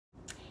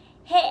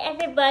Hey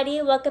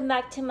everybody, welcome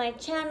back to my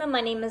channel.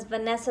 My name is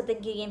Vanessa.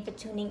 Thank you again for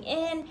tuning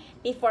in.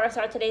 Before I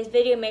start today's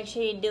video, make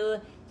sure you do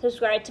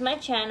subscribe to my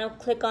channel.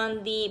 Click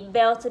on the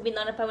bell to be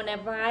notified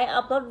whenever I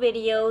upload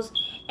videos.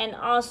 And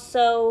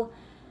also,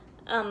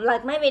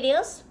 like my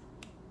videos.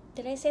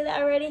 Did I say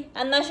that already?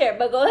 I'm not sure,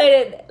 but go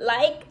ahead and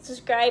like,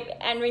 subscribe,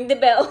 and ring the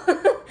bell.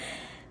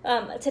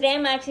 Today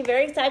I'm actually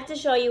very excited to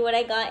show you what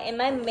I got in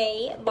my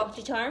May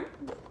Boxy Charm.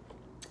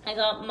 I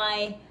got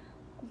my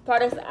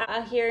products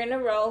out here in a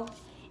row.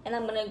 And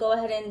I'm going to go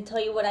ahead and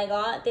tell you what I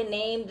got, the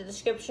name, the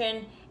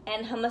description,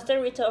 and how much the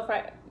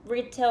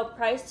retail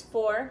price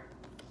for.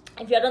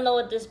 If y'all don't know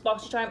what this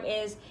Boxy Charm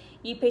is,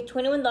 you pay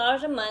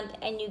 $21 a month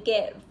and you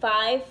get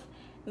 5,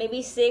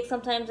 maybe 6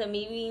 sometimes, and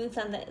maybe even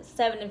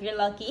 7 if you're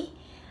lucky.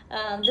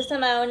 This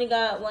time I only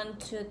got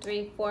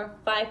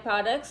 5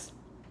 products.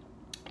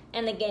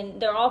 And again,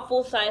 they're all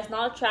full size,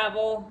 not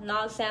travel,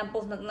 not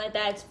samples, nothing like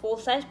that. It's full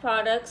size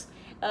products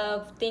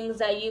of things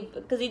that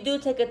because you do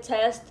take a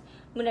test.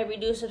 Whenever you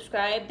do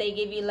subscribe, they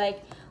give you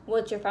like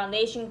what's your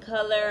foundation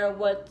color,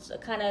 what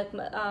kind of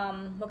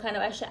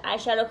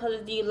eyeshadow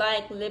colors do you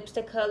like,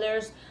 lipstick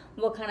colors,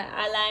 what kind of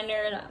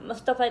eyeliner,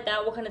 stuff like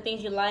that, what kind of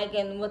things you like,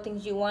 and what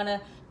things you want to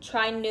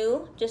try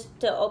new, just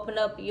to open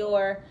up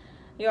your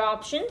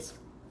options.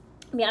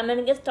 Yeah, I'm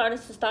gonna get started,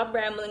 so stop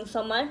rambling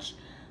so much.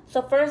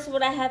 So first,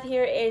 what I have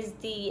here is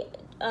the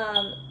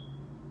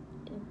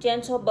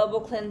Gentle Bubble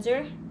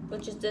Cleanser,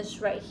 which is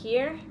this right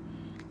here.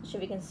 So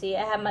if you can see,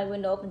 I have my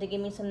window open to give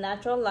me some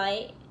natural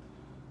light.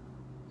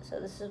 So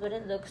this is what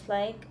it looks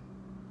like.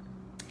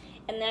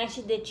 And I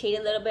actually did cheat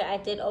a little bit. I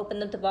did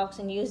open up the box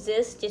and use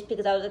this just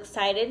because I was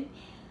excited.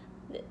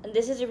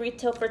 This is a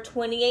retail for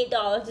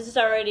 $28. This is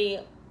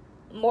already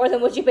more than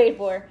what you paid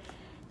for.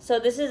 So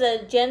this is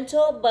a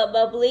gentle but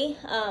bubbly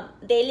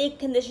daily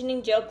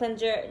conditioning gel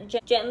cleanser.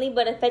 Gently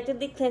but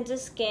effectively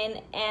cleanses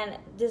skin and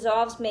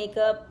dissolves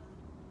makeup.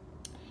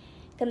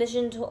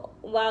 Conditioned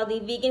while the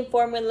vegan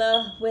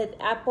formula with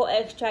apple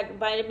extract,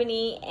 vitamin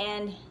E,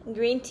 and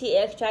green tea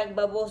extract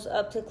bubbles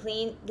up to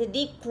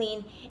deep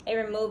clean and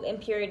remove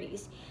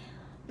impurities.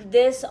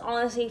 This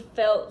honestly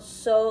felt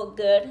so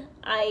good.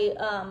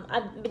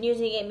 I've been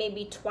using it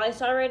maybe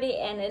twice already,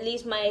 and it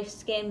leaves my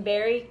skin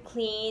very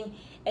clean.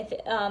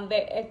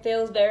 It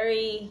feels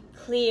very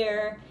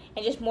clear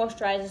and just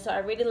moisturizes. So I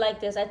really like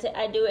this.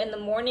 I do it in the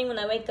morning when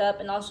I wake up,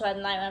 and also at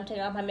night when I'm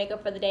taking off my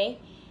makeup for the day.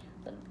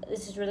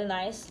 This is really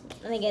nice.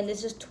 And again,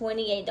 this is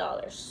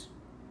 $28.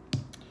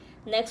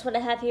 Next, what I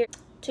have here,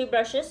 2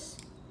 brushes,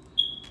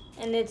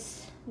 and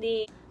it's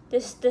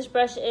this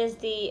brush is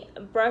the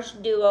Brush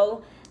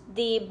Duo.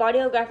 The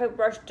Bodyographic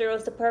Brush Duo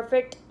is the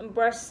perfect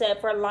brush set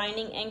for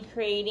lining and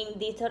creating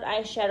detailed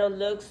eyeshadow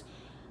looks.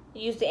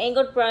 Use the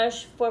angled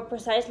brush for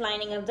precise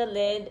lining of the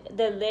lid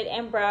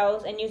and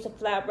brows, and use a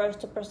flat brush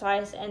to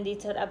precise and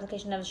detailed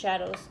application of the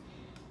shadows.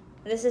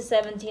 This is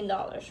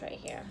 $17 right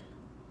here.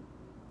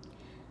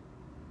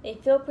 They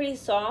feel pretty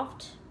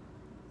soft,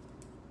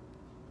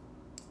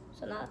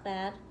 so not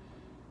bad.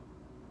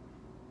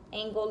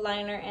 Angled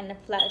liner and a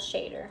flat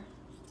shader.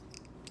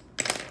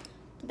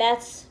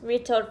 That's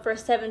retailed for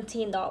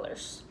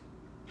 $17.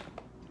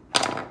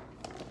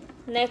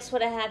 Next,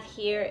 what I have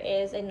here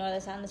is, ignore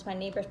the sound, it's my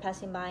neighbors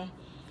passing by.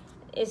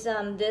 Is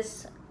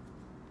this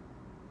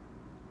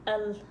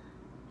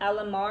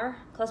Alamar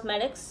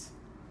Cosmetics,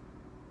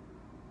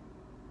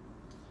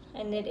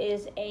 and it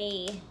is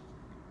a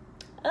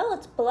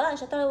it's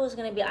blush. I thought it was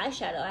gonna be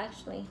eyeshadow.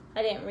 Actually,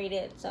 I didn't read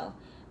it, so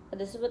but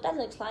this is what that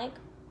looks like.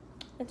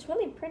 It's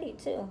really pretty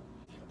too.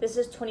 This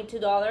is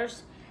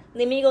 $22.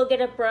 Let me go get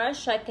a brush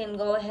so I can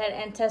go ahead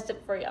and test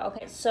it for you.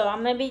 Okay, so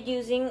I'm gonna be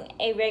using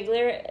a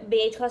regular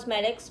BH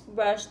Cosmetics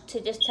brush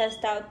to just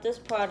test out this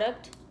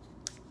product,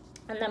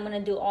 and I'm gonna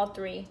do all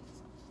 3.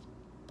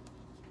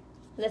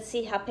 Let's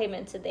see how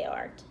pigmented they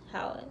are.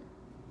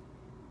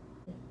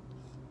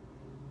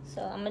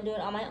 So I'm gonna do it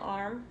on my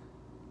arm.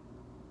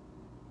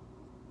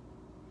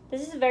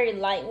 This is a very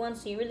light one,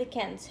 so you really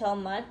can't tell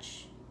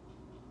much.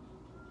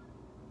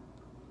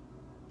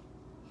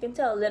 You can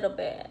tell a little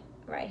bit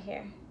right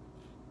here.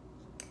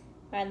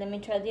 Alright, let me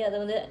try the other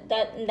one.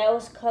 That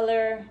was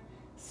color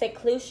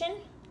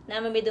Seclusion. Now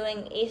I'm going to be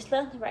doing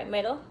Isla, right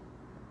middle.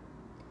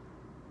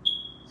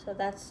 So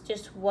that's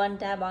just 1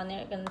 dab on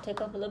there. I'm going to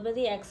take off a little bit of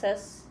the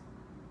excess.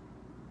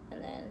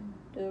 And then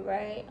do it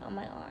right on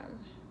my arm.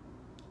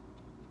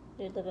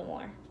 Do a little bit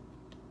more.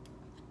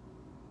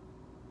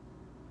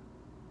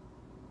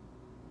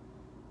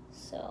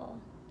 So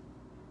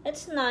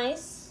it's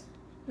nice,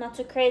 not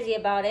too crazy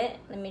about it.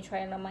 Let me try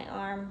it on my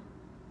arm.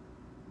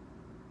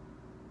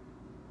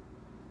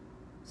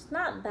 It's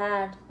not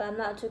bad, but I'm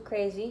not too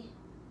crazy.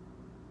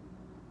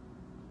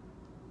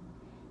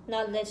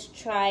 Now let's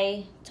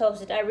try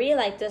Toasted. I really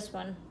like this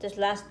one, this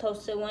last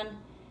Toasted one.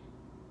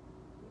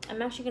 I'm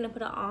actually gonna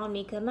put it on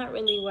me because I'm not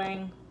really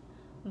wearing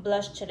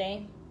blush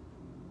today.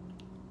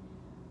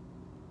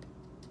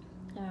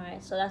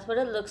 Alright, so that's what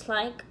it looks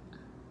like.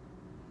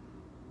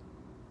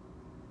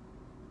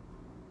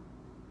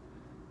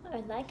 I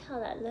like how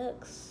that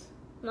looks.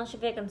 I'm not sure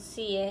if I can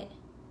see it.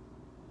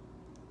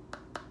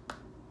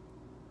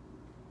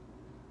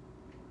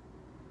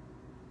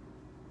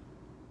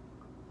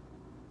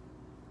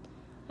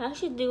 I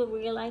actually do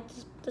really like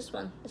this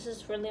one. This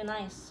is really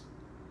nice.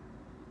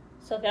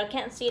 So if y'all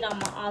can't see it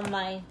on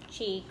my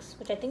cheeks,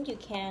 which I think you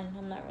can,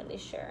 I'm not really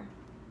sure.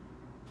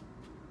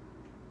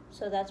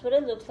 So that's what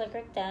it looks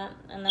like that.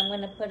 And I'm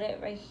gonna put it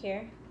right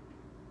here.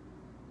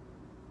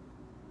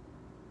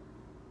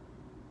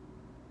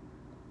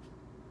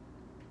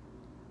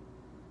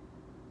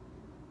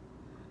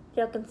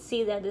 Y'all can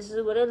see that this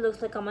is what it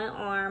looks like on my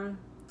arm.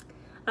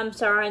 I'm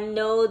sorry, I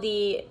know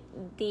the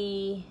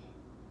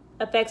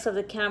effects of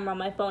the camera on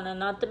my phone are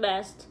not the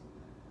best.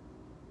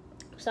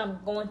 So I'm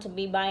going to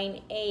be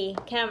buying a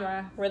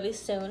camera really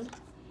soon.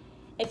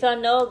 If y'all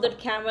know a good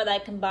camera that I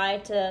can buy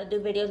to do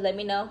videos, let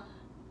me know,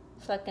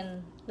 so I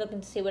can look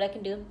and see what I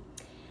can do.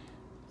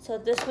 So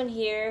this one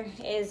here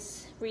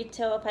is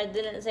retail, if I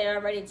didn't say it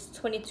already, it's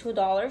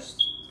 $22,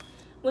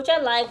 which I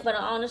like, but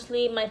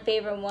honestly my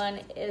favorite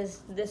one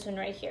is this one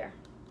right here.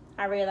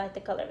 I really like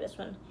the color of this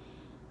one.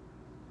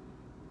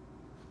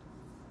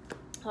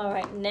 All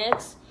right,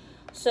 next,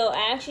 so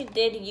I actually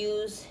did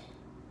use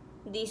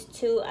these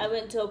two. I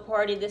went to a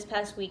party this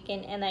past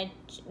weekend and I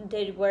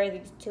did wear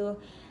these two.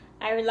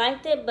 I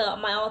liked it, but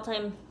my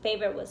all-time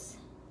favorite was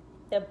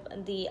the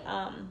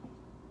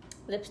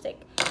lipstick.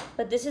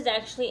 But this is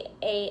actually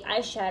a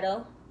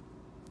eyeshadow.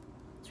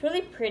 It's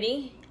really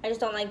pretty. I just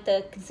don't like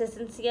the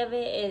consistency of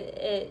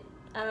it.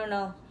 I don't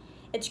know.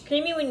 It's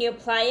creamy when you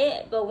apply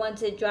it, but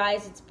once it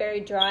dries, it's very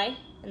dry,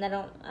 and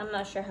I'm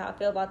not sure how I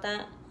feel about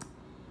that.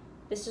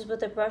 This is what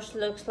the brush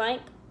looks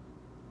like.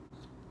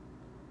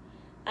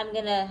 I'm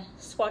gonna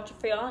swatch it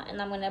for y'all, and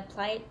I'm gonna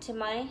apply it to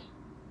my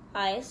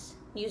eyes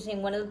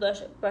using one of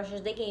the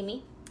brushes they gave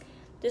me.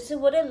 This is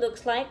what it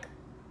looks like.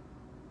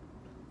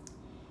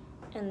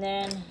 And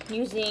then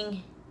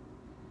using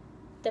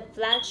the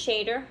flat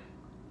shader,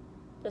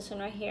 this one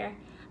right here,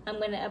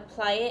 I'm gonna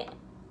apply it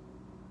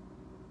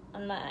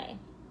on my eye.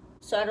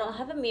 So I don't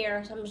have a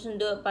mirror, so I'm just gonna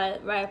do it by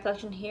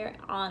reflection here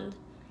on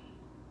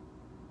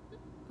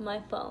my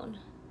phone.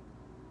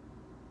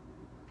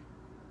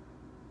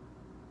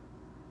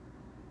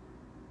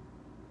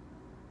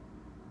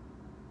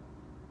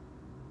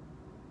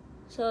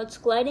 So it's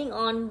gliding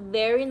on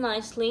very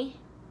nicely.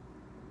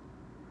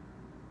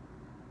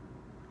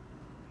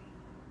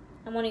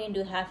 I'm only gonna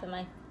do half of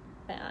my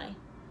eye.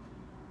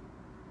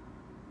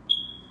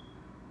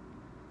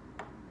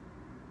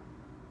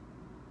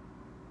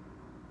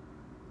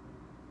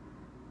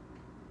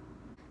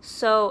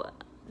 So,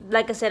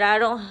 like I said, I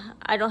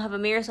don't have a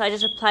mirror, so I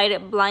just applied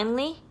it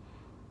blindly.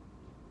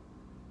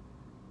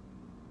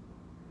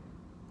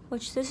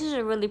 Which this is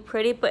really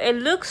pretty, but it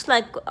looks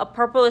like a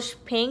purplish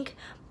pink,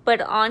 but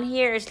on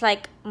here it's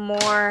like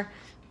more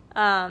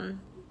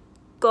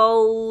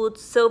gold,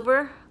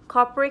 silver,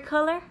 coppery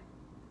color.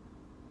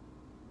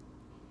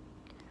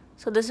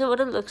 So this is what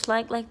it looks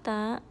like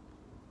that.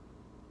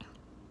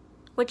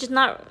 Which is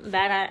not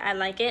bad, I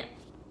like it.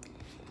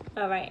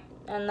 Alright,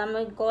 and I'm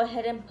going to go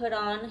ahead and put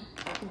on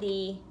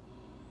the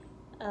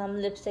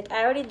lipstick.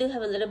 I already do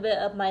have a little bit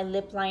of my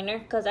lip liner,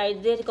 because I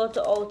did go to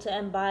Ulta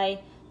and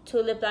buy 2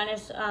 lip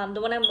liners. The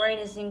one I'm wearing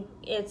is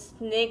it's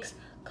NYX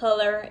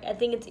color, I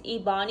think it's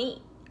Ebony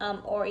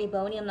or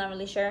Ebony, I'm not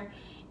really sure.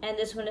 And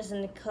this one is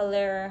in the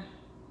color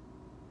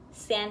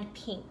Sand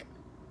Pink.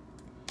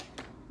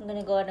 I'm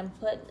gonna go ahead and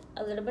put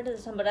a little bit of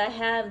this on, but I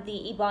have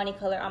the Ebony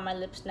color on my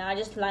lips now. I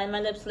just lined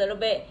my lips a little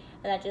bit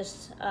and I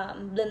just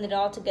blended it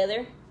all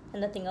together,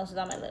 and nothing else is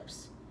on my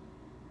lips.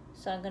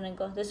 So I'm gonna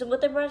go, this is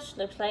what the brush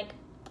looks like.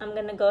 I'm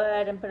gonna go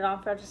ahead and put it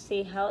on for to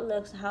see how it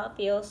looks, how it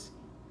feels.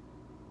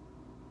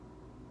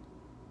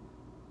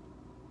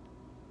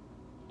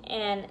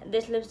 And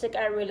this lipstick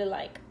I really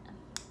like.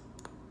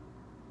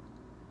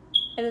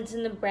 And it's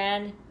in the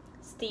brand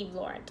Steve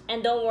Laurent.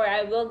 And don't worry,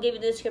 I will give you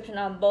the description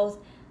on both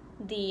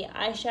the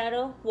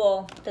eyeshadow,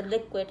 well, the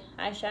liquid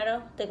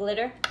eyeshadow, the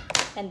glitter,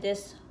 and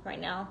this right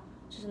now.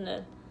 Just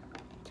gonna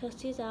test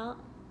these out.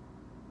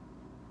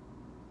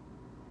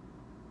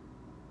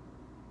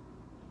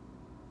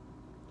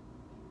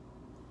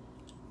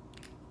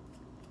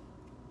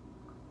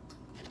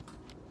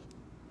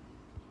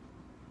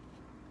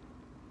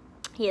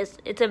 Yes,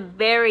 it's a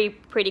very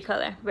pretty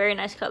color, very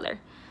nice color.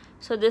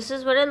 So this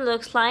is what it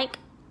looks like.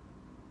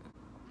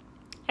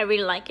 I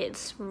really like it,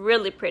 it's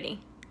really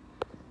pretty.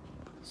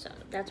 So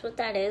that's what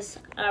that is.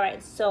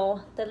 Alright,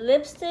 so the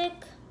lipstick,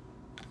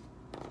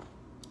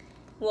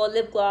 well,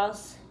 lip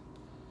gloss,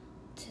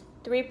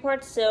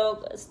 3-part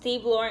silk,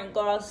 Steve Laurent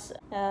gloss.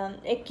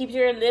 It keeps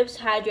your lips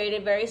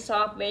hydrated, very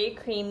soft, very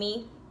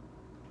creamy.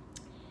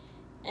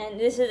 And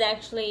this is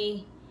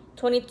actually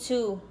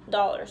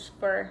 $22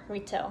 for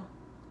retail.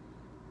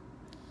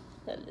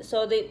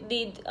 So the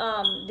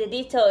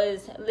detail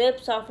is lip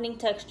softening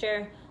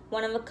texture,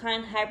 one of a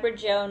kind hybrid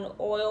gel, and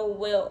oil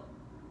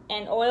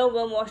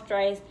will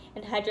moisturize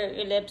and hydrate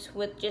your lips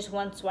with just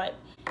one swipe.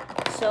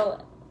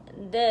 So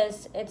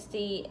this, it's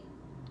the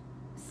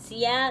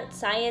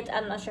Ciate,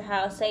 I'm not sure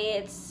how to say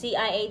it, it's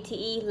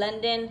CIATE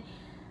London.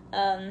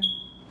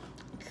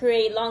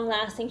 Create long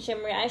lasting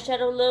shimmery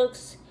eyeshadow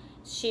looks.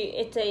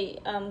 It's a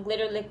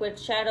glitter liquid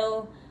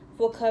shadow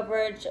full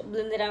coverage,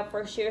 blended out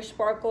for sheer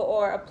sparkle,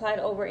 or applied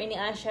over any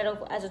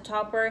eyeshadow as a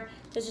topper.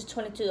 This is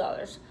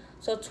 $22.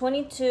 So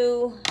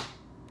 22,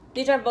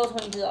 these are both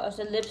 $22,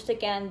 the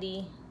lipstick and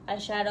the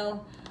eyeshadow.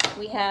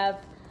 We have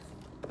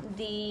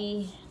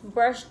the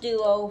brush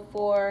duo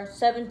for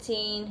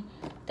 $17.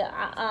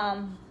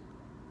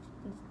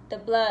 The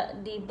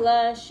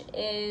blush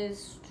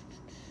is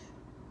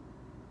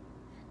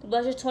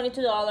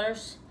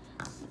 $22.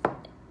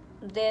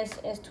 This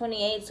is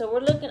 $28. So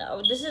we're looking,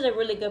 oh, this is a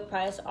really good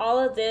price. All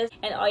of this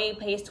and all you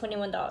pay is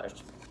 $21.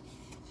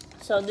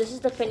 So this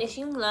is the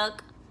finishing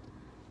look.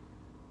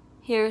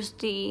 Here's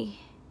the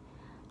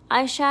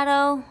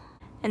eyeshadow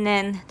and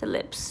then the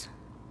lips.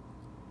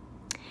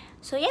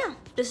 So yeah,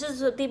 this is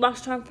the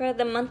Boxy Charm for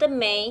the month of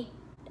May.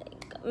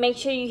 Make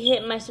sure you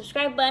hit my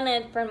subscribe button,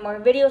 and for more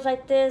videos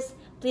like this,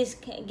 please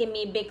give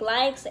me big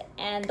likes,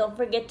 and don't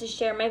forget to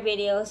share my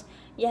videos.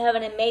 You have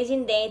an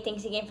amazing day.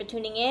 Thanks again for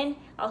tuning in.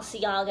 I'll see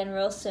y'all again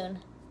real soon.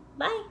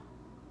 Bye.